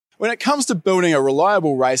When it comes to building a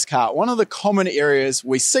reliable race car, one of the common areas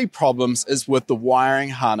we see problems is with the wiring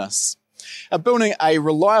harness. Building a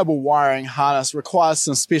reliable wiring harness requires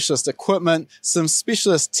some specialist equipment, some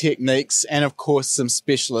specialist techniques, and of course some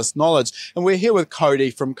specialist knowledge. And we're here with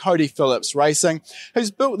Cody from Cody Phillips Racing,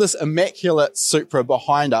 who's built this immaculate Supra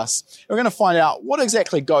behind us. We're going to find out what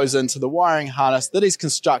exactly goes into the wiring harness that he's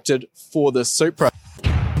constructed for this Supra.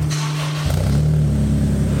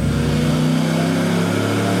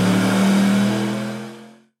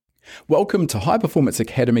 Welcome to High Performance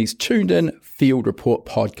Academy's Tuned In Field Report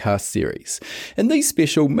podcast series. In these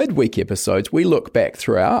special midweek episodes, we look back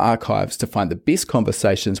through our archives to find the best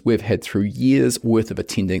conversations we've had through years worth of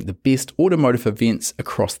attending the best automotive events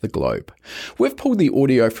across the globe. We've pulled the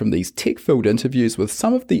audio from these tech-filled interviews with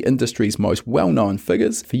some of the industry's most well-known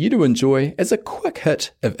figures for you to enjoy as a quick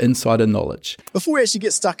hit of insider knowledge. Before we actually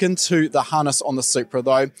get stuck into the harness on the Supra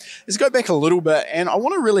though, let's go back a little bit and I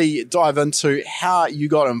want to really dive into how you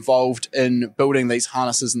got involved in building these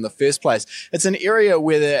harnesses in the first place. It's an area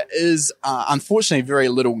where there is unfortunately very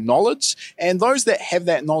little knowledge, and those that have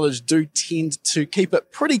that knowledge do tend to keep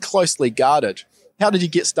it pretty closely guarded. How did you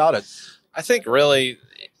get started? I think really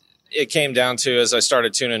it came down to as I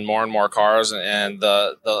started tuning more and more cars, and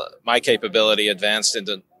my capability advanced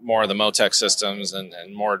into more of the Motec systems and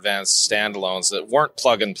more advanced standalones that weren't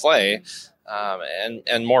plug and play,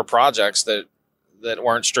 and more projects that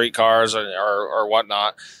weren't street cars or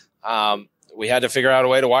whatnot. We had to figure out a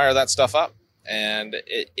way to wire that stuff up. And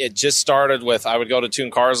it just started with, I would go to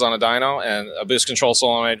tune cars on a dyno and a boost control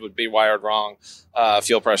solenoid would be wired wrong.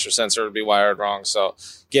 Fuel pressure sensor would be wired wrong. So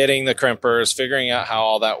getting the crimpers, figuring out how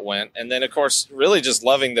all that went. And then of course, really just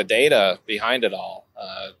loving the data behind it all.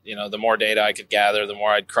 The more data I could gather, the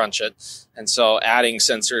more I'd crunch it. And so adding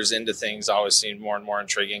sensors into things always seemed more and more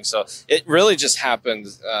intriguing. So it really just happened,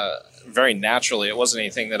 very naturally. It wasn't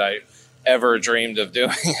anything that I ever dreamed of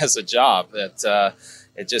doing as a job.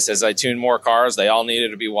 It just, as I tuned more cars, they all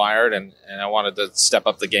needed to be wired, and I wanted to step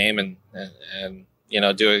up the game and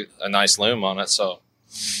do a nice loom on it. So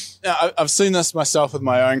now, I've seen this myself with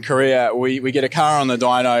my own career. We get a car on the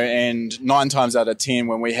dyno, and 9 times out of 10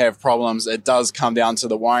 when we have problems, it does come down to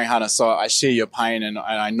the wiring harness. So I share your pain and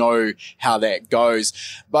I know how that goes.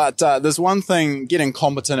 But there's one thing, getting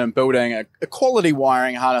competent in building a quality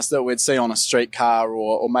wiring harness that we'd see on a street car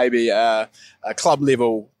or maybe a club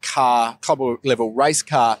level race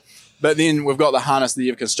car. But then we've got the harness that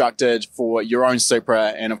you've constructed for your own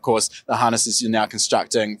Supra, and of course the harnesses you're now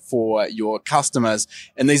constructing for your customers.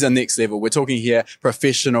 And these are next level. We're talking here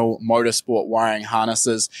professional motorsport wiring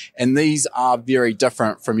harnesses, and these are very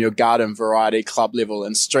different from your garden variety club level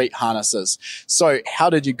and street harnesses. So how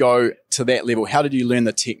did you go to that level? How did you learn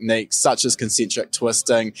the techniques such as concentric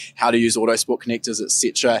twisting, how to use autosport connectors,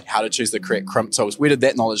 etc., how to choose the correct crimp tools? Where did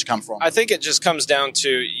that knowledge come from? I think it just comes down to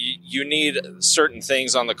you need certain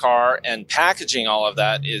things on the car, and packaging all of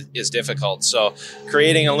that is difficult. So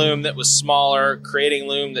creating a loom that was smaller, creating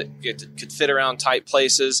loom that could fit around tight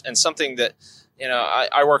places, and something that,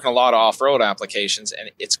 I work in a lot of off-road applications, and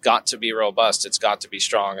it's got to be robust. It's got to be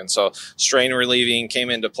strong. And so strain relieving came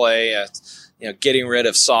into play. Getting rid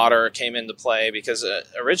of solder came into play because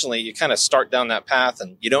originally you kind of start down that path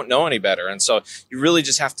and you don't know any better. And so you really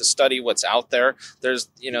just have to study what's out there.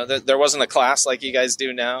 There wasn't a class like you guys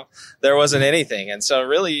do now. There wasn't anything. And so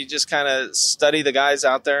really you just kind of study the guys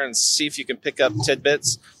out there and see if you can pick up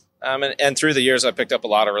tidbits. And through the years, I picked up a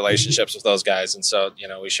lot of relationships with those guys. And so,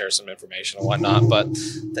 we share some information and whatnot, but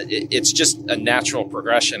it's just a natural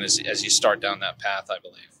progression as you start down that path, I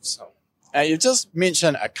believe. So. You've just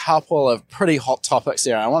mentioned a couple of pretty hot topics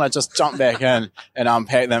there. I want to just jump back in and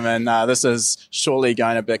unpack them, and this is surely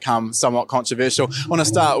going to become somewhat controversial. I want to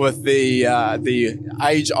start with the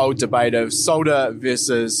age-old debate of solder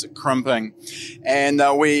versus crimping. And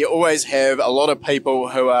we always have a lot of people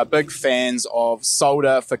who are big fans of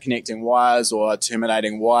solder for connecting wires or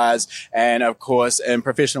terminating wires. And of course, in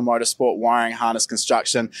professional motorsport wiring harness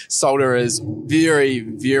construction, solder is very,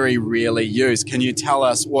 very rarely used. Can you tell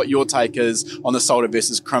us what your take is on the solder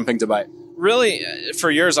versus crimping debate? Really,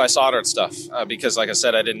 for years I soldered stuff because, like I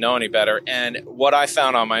said, I didn't know any better. And what I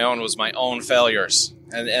found on my own was my own failures,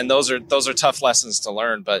 and those are tough lessons to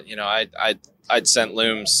learn. But I'd sent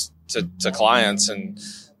looms to clients, and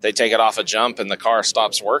they take it off a jump, and the car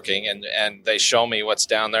stops working, and they show me what's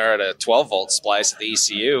down there at a 12-volt splice at the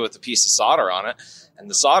ECU with a piece of solder on it, and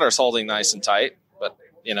the solder's holding nice and tight, but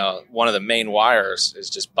one of the main wires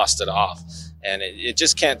is just busted off. And it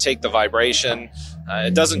just can't take the vibration.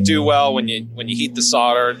 It doesn't do well when you heat the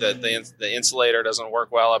solder. The insulator doesn't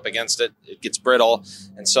work well up against it. It gets brittle.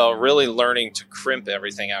 And so really learning to crimp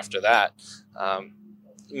everything after that.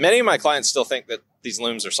 many of my clients still think that these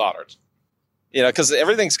looms are soldered. Because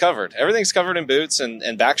everything's covered. Everything's covered in boots and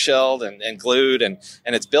backshelled and glued, and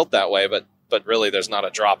it's built that way. But really, there's not a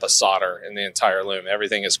drop of solder in the entire loom.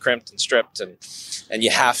 Everything is crimped and stripped, and you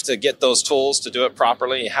have to get those tools to do it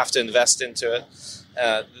properly. You have to invest into it.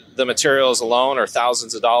 The materials alone are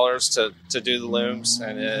thousands of dollars to do the looms,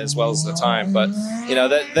 and as well as the time. But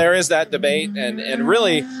that there is that debate, and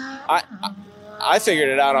really, I figured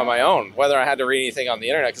it out on my own, whether I had to read anything on the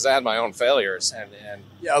internet, because I had my own failures. And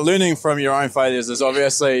yeah, learning from your own failures is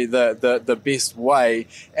obviously the best way.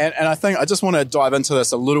 And I think I just want to dive into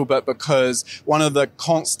this a little bit, because one of the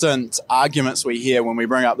constant arguments we hear when we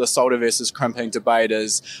bring up the solder versus crimping debate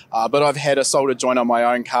is, but I've had a solder joint on my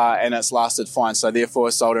own car and it's lasted fine, so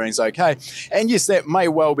therefore soldering's okay. And yes, that may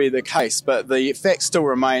well be the case, but the fact still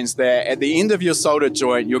remains that at the end of your solder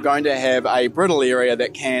joint, you're going to have a brittle area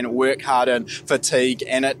that can work harden, fatigue,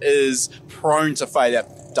 and it is prone to failure.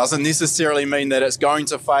 Doesn't necessarily mean that it's going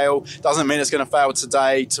to fail. Doesn't mean it's going to fail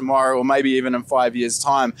today, tomorrow, or maybe even in 5 years'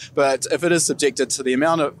 time. But if it is subjected to the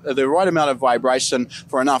right amount of vibration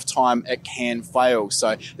for enough time, it can fail.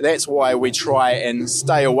 So that's why we try and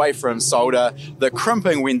stay away from solder. The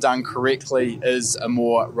crimping, when done correctly, is a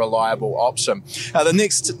more reliable option. The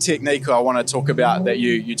next technique I want to talk about that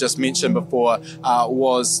you just mentioned before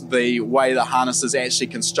was the way the harness is actually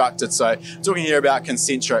constructed. So talking here about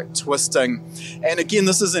concentric twisting. And again,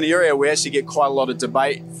 this is an area we actually get quite a lot of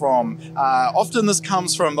debate from. Often this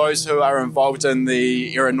comes from those who are involved in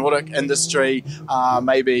the aeronautic industry,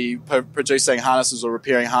 maybe producing harnesses or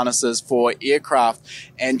repairing harnesses for aircraft,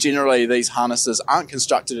 and generally these harnesses aren't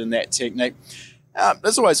constructed in that technique.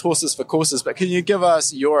 There's always horses for courses, but can you give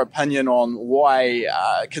us your opinion on why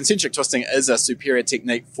concentric twisting is a superior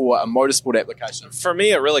technique for a motorsport application? For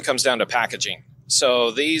me, it really comes down to packaging.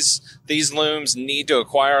 So these looms need to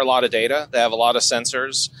acquire a lot of data. They have a lot of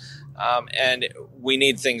sensors, and we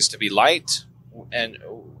need things to be light. And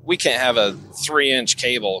we can't have a 3-inch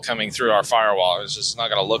cable coming through our firewall. It's just not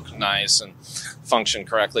going to look nice and function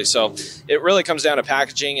correctly. So it really comes down to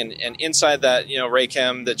packaging, and inside that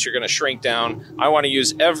Raychem that you're going to shrink down, I want to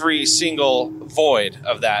use every single void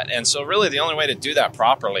of that. And so really the only way to do that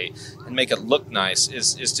properly and make it look nice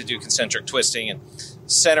is to do concentric twisting and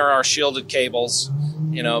center our shielded cables,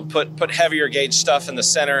 put heavier gauge stuff in the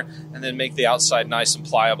center, and then make the outside nice and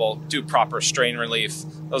pliable, do proper strain relief.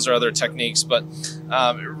 Those are other techniques, but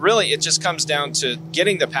really it just comes down to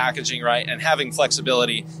getting the packaging right and having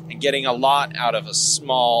flexibility and getting a lot out of a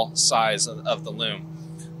small size of the loom.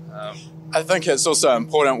 I think it's also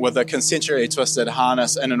important with a concentrically twisted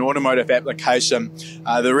harness in an automotive application.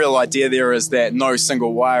 The real idea there is that no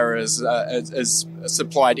single wire is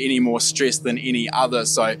supplied any more stress than any other.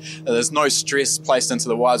 So there's no stress placed into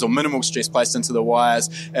the wires, or minimal stress placed into the wires.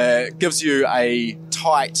 It gives you a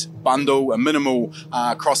tight bundle, a minimal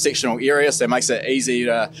cross-sectional area, so it makes it easy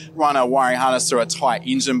to run a wiring harness through a tight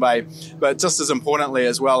engine bay. But just as importantly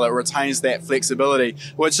as well, it retains that flexibility,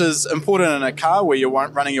 which is important in a car where you're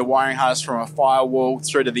running your wiring harness from a firewall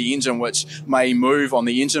through to the engine, which may move on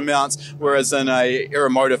the engine mounts, whereas in a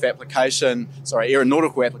aeronautical application,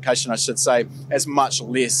 I should say, has much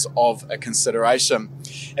less of a consideration.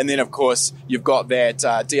 And then, of course, you've got that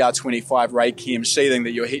DR25 Raychem sheathing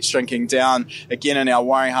that you're heat shrinking down. Again, in our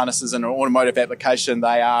wiring harnesses in an automotive application,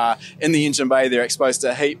 they are in the engine bay, they're exposed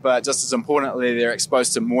to heat, but just as importantly, they're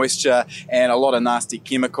exposed to moisture and a lot of nasty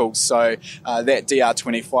chemicals. So that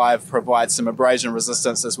DR25 provides some abrasion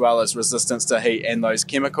resistance as well as resistance to heat and those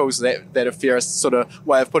chemicals. That a fair sort of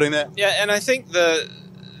way of putting that? Yeah, and I think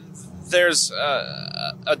there's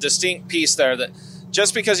a distinct piece there that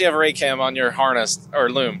just because you have a Raychem on your harness or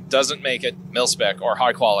loom doesn't make it mil-spec or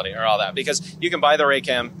high quality or all that, because you can buy the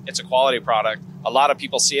Raychem, it's a quality product. A lot of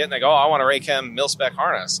people see it and they go, oh, I want a Raychem mil-spec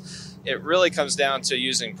harness. It really comes down to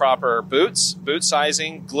using proper boot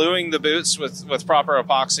sizing, gluing the boots with proper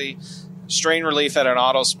epoxy, strain relief at an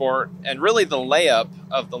auto sport, and really the layup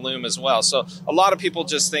of the loom as well. So a lot of people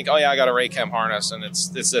just think, oh yeah, I got a Raychem harness and it's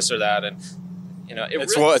this or that, and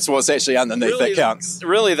it's what's actually underneath that counts.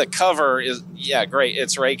 Really, the cover is great.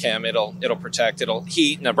 It's Raychem. It'll protect. It'll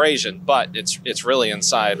heat and abrasion, but it's really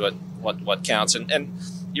inside what counts. And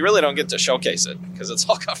you really don't get to showcase it because it's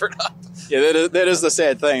all covered up. Yeah, that is the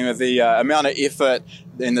sad thing with the amount of effort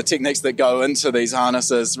and the techniques that go into these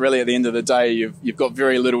harnesses. Really, at the end of the day, you've got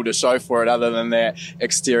very little to show for it other than that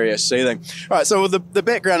exterior sheathing. All right, so with the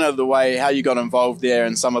background of the way how you got involved there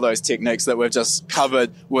and some of those techniques that we've just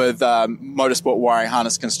covered with motorsport wiring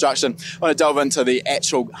harness construction, I want to delve into the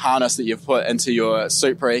actual harness that you've put into your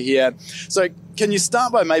Supra here. So Can you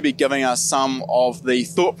start by maybe giving us some of the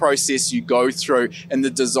thought process you go through in the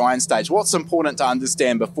design stage? What's important to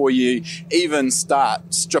understand before you even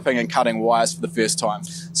start stripping and cutting wires for the first time?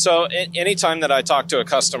 So anytime that I talk to a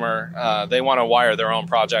customer, they want to wire their own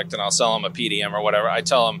project and I'll sell them a PDM or whatever, I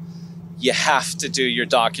tell them, you have to do your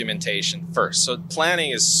documentation first. So planning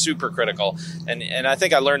is super critical. And I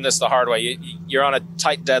think I learned this the hard way. You're on a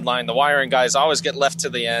tight deadline. The wiring guys always get left to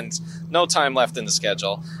the end. No time left in the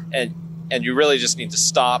schedule. And you really just need to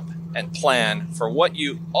stop and plan for what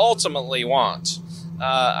you ultimately want.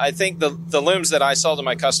 I think the looms that I sell to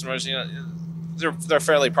my customers, they're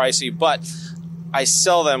fairly pricey, but I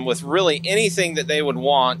sell them with really anything that they would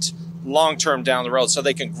want long-term down the road so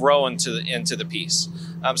they can grow into the piece.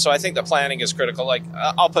 So I think the planning is critical. Like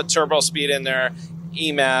I'll put turbo speed in there,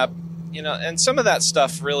 EMAP, and some of that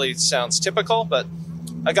stuff really sounds typical, but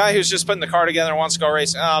a guy who's just putting the car together and wants to go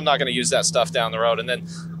race, I'm not going to use that stuff down the road. And then,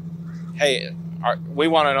 hey, we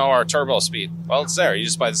want to know our turbo speed. Well, it's there. You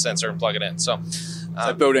just buy the sensor and plug it in. So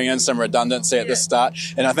building in some redundancy at the start.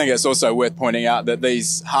 And I think it's also worth pointing out that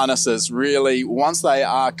these harnesses really, once they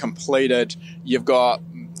are completed, you've got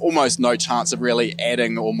almost no chance of really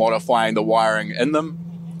adding or modifying the wiring in them.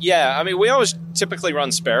 Yeah, I mean, we always typically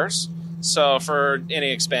run spares. So for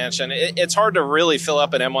any expansion, it's hard to really fill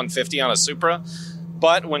up an M150 on a Supra.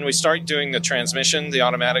 But when we start doing the transmission, the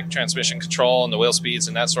automatic transmission control and the wheel speeds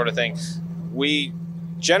and that sort of thing, we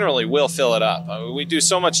generally will fill it up. We do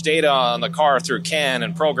so much data on the car through CAN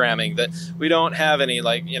and programming that we don't have any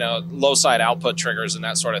low side output triggers and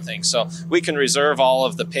that sort of thing. So we can reserve all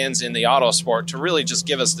of the pins in the Autosport to really just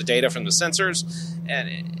give us the data from the sensors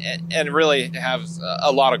and really have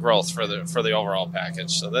a lot of growth for the overall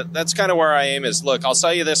package. So that's kind of where I aim is, look, I'll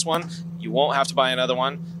sell you this one. You won't have to buy another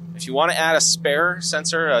one. If you want to add a spare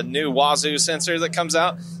sensor, a new Wazoo sensor that comes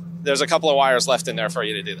out, there's a couple of wires left in there for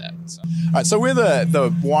you to do that. So. All right, so where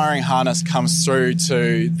the wiring harness comes through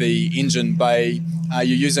to the engine bay, you're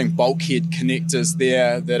using bulkhead connectors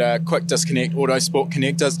there that are quick disconnect Autosport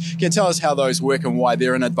connectors. Can you tell us how those work and why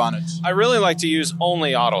they're an advantage? I really like to use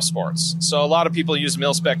only Autosports. So a lot of people use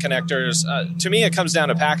mil-spec connectors. To me, it comes down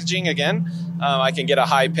to packaging again. I can get a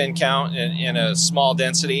high pin count in a small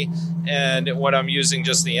density. And when I'm using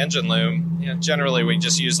just the engine loom, generally we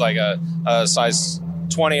just use like a size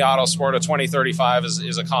 20 Autosport. A 2035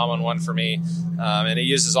 is a common one for me. And it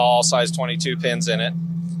uses all size 22 pins in it.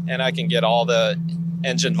 And I can get all the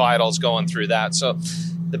engine vitals going through that. So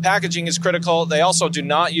the packaging is critical. They also do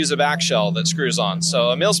not use a back shell that screws on. So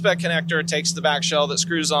a mil-spec connector takes the back shell that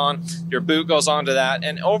screws on. Your boot goes onto that.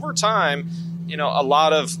 And over time, a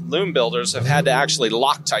lot of loom builders have had to actually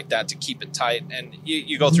Loctite that to keep it tight. And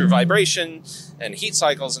you go through vibration and heat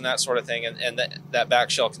cycles and that sort of thing. And that back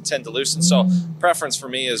shell can tend to loosen. So preference for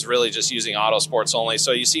me is really just using Autosports only.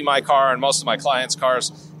 So you see my car and most of my clients'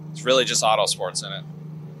 cars, it's really just Autosports in it.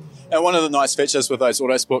 And one of the nice features with those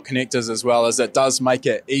Autosport connectors as well is it does make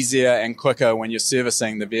it easier and quicker when you're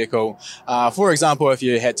servicing the vehicle. For example, if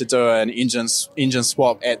you had to do an engine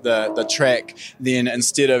swap at the track, then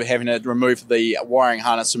instead of having to remove the wiring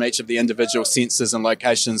harness from each of the individual sensors and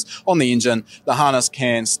locations on the engine, the harness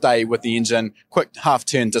can stay with the engine, quick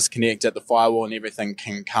half-turn disconnect at the firewall and everything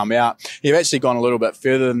can come out. You've actually gone a little bit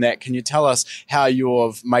further than that. Can you tell us how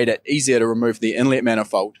you've made it easier to remove the inlet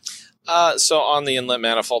manifold? So on the inlet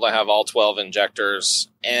manifold, I have all 12 injectors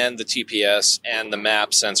and the TPS and the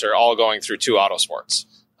MAP sensor all going through two Autosports.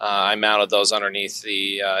 I mounted those underneath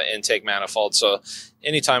the intake manifold. So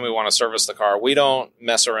anytime we want to service the car, we don't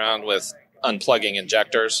mess around with unplugging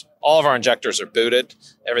injectors. All of our injectors are booted.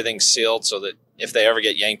 Everything's sealed so that if they ever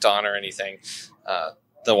get yanked on or anything,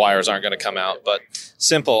 the wires aren't going to come out. But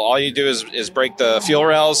simple. All you do is break the fuel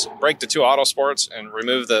rails, break the two Autosports, and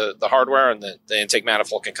remove the hardware, and the intake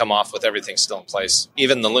manifold can come off with everything still in place.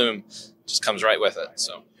 Even the loom just comes right with it.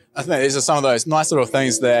 So I think these are some of those nice little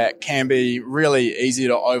things that can be really easy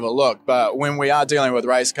to overlook. But when we are dealing with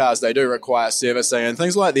race cars, they do require servicing. And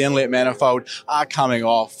things like the inlet manifold are coming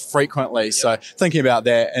off frequently. Yep. So thinking about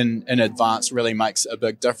that in advance really makes a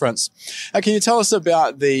big difference. Can you tell us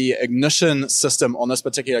about the ignition system on this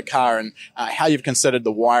particular car and how you've considered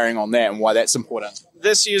the wiring on that and why that's important?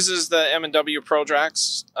 This uses the M&W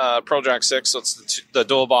ProDrax, ProDrax 6. So it's the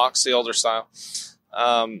dual box, the older style.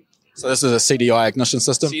 So this is a CDI ignition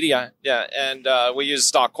system? CDI, yeah. And we use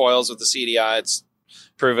stock coils with the CDI. It's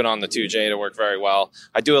proven on the 2J to work very well.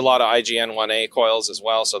 I do a lot of IGN 1A coils as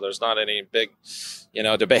well, so there's not any big,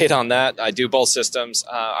 debate on that. I do both systems.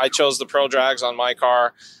 I chose the ProDrags on my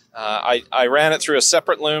car. I ran it through a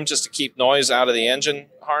separate loom just to keep noise out of the engine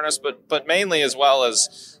harness, but mainly as well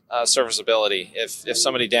as serviceability. If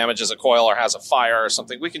somebody damages a coil or has a fire or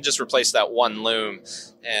something, we can just replace that one loom.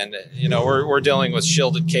 And we're dealing with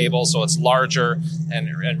shielded cable, so it's larger,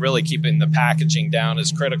 and really keeping the packaging down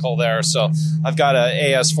is critical there. So I've got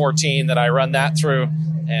a AS14 that I run that through,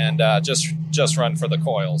 and just run for the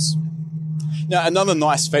coils. Now, another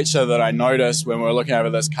nice feature that I noticed when we were looking over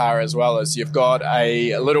this car as well is you've got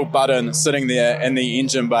a little button sitting there in the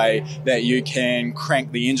engine bay that you can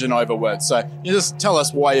crank the engine over with. So you just tell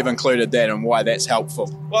us why you've included that and why that's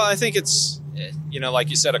helpful. Well, I think it's, like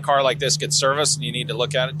you said, a car like this gets serviced and you need to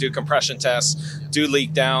look at it, do compression tests, do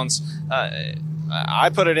leak downs. I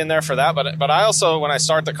put it in there for that, but I also, when I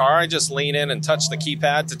start the car, I just lean in and touch the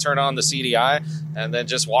keypad to turn on the CDI, and then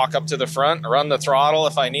just walk up to the front, run the throttle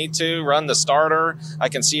if I need to, run the starter. I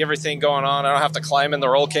can see everything going on. I don't have to climb in the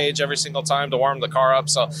roll cage every single time to warm the car up.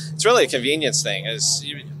 So it's really a convenience thing. Is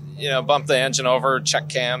bump the engine over, check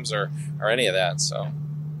cams or any of that. So.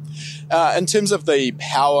 In terms of the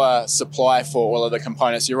power supply for all of the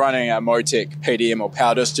components, you're running a Motec PDM or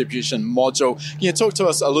power distribution module. Can you talk to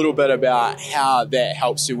us a little bit about how that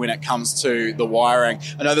helps you when it comes to the wiring?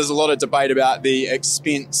 I know there's a lot of debate about the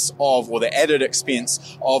expense of, or the added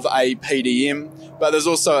expense of a PDM, but there's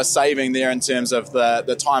also a saving there in terms of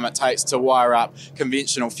the time it takes to wire up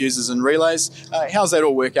conventional fuses and relays. How's that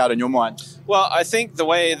all work out in your mind? Well, I think the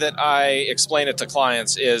way that I explain it to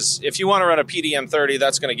clients is if you want to run a PDM 30,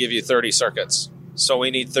 that's going to give you 30 circuits. So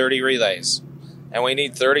we need 30 relays, and we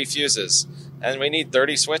need 30 fuses, and we need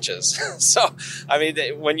 30 switches. So,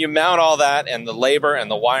 when you mount all that and the labor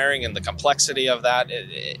and the wiring and the complexity of that,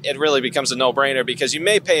 it really becomes a no-brainer, because you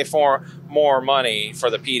may pay for more money for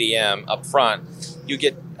the PDM up front. You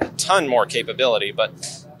get a ton more capability,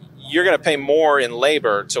 but you're going to pay more in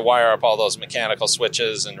labor to wire up all those mechanical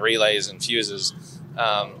switches and relays and fuses,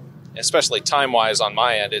 especially time-wise on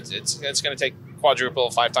my end. It's going to take quadruple,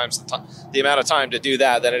 5 times the amount of time to do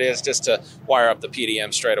that than it is just to wire up the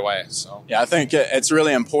PDM straight away. So yeah, I think it's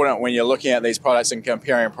really important when you're looking at these products and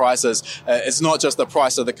comparing prices. It's not just the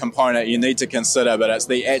price of the component you need to consider, but it's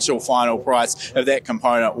the actual final price of that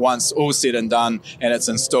component once all said and done and it's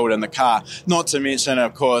installed in the car. Not to mention,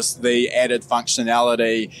 of course, the added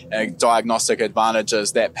functionality, diagnostic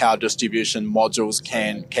advantages that power distribution modules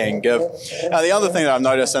can give. Now, the other thing that I've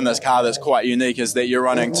noticed in this car that's quite unique is that you're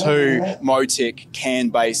running 2 Motec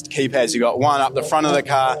CAN-based keypads. You've got one up the front of the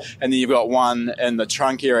car, and then you've got one in the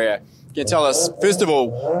trunk area. Can you tell us, first of all,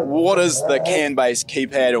 what is the CAN-based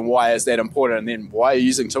keypad and why is that important? And then why are you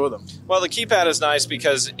using 2 of them? Well, the keypad is nice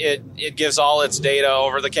because it gives all its data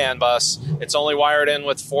over the CAN bus. It's only wired in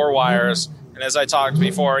with 4 wires. And as I talked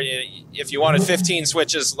before, if you wanted 15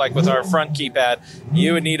 switches, like with our front keypad,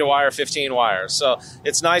 you would need to wire 15 wires. So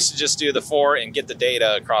it's nice to just do the 4 and get the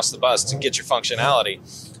data across the bus to get your functionality.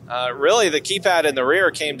 Really, the keypad in the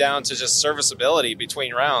rear came down to just serviceability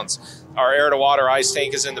between rounds. Our air-to-water ice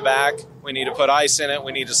tank is in the back. We need to put ice in it.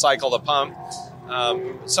 We need to cycle the pump.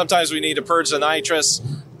 Sometimes we need to purge the nitrous.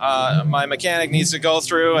 My mechanic needs to go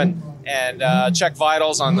through and check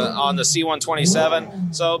vitals on the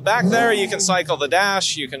C127. So back there, you can cycle the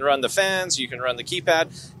dash, you can run the fans, you can run the keypad,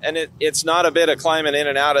 and it's not a bit of climbing in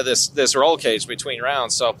and out of this roll cage between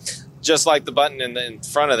rounds. So just like the button in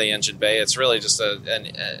front of the engine bay, it's really just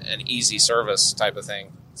an easy service type of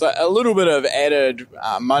thing. So a little bit of added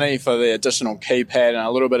money for the additional keypad and a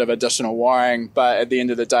little bit of additional wiring, but at the end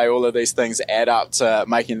of the day, all of these things add up to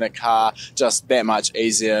making the car just that much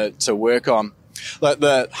easier to work on. Look,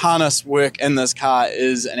 the harness work in this car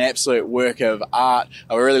is an absolute work of art.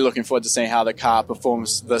 We're really looking forward to seeing how the car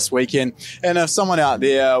performs this weekend. And if someone out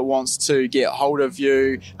there wants to get hold of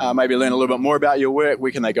you, maybe learn a little bit more about your work,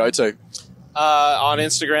 where can they go to? On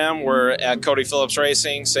Instagram, we're at Cody Phillips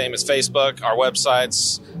Racing, same as Facebook. Our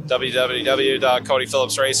website's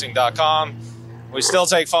www.codyphillipsracing.com. We still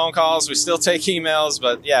take phone calls, we still take emails,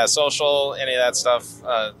 but yeah, social, any of that stuff,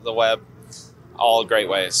 the web, all great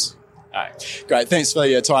ways. All right. Great. Thanks for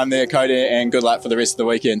your time there, Cody, and good luck for the rest of the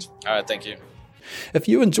weekend. All right. Thank you. If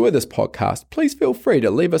you enjoy this podcast, please feel free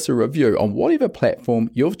to leave us a review on whatever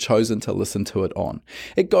platform you've chosen to listen to it on.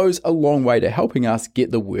 It goes a long way to helping us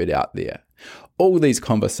get the word out there. All these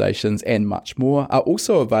conversations and much more are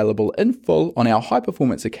also available in full on our High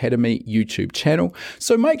Performance Academy YouTube channel,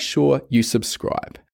 so make sure you subscribe.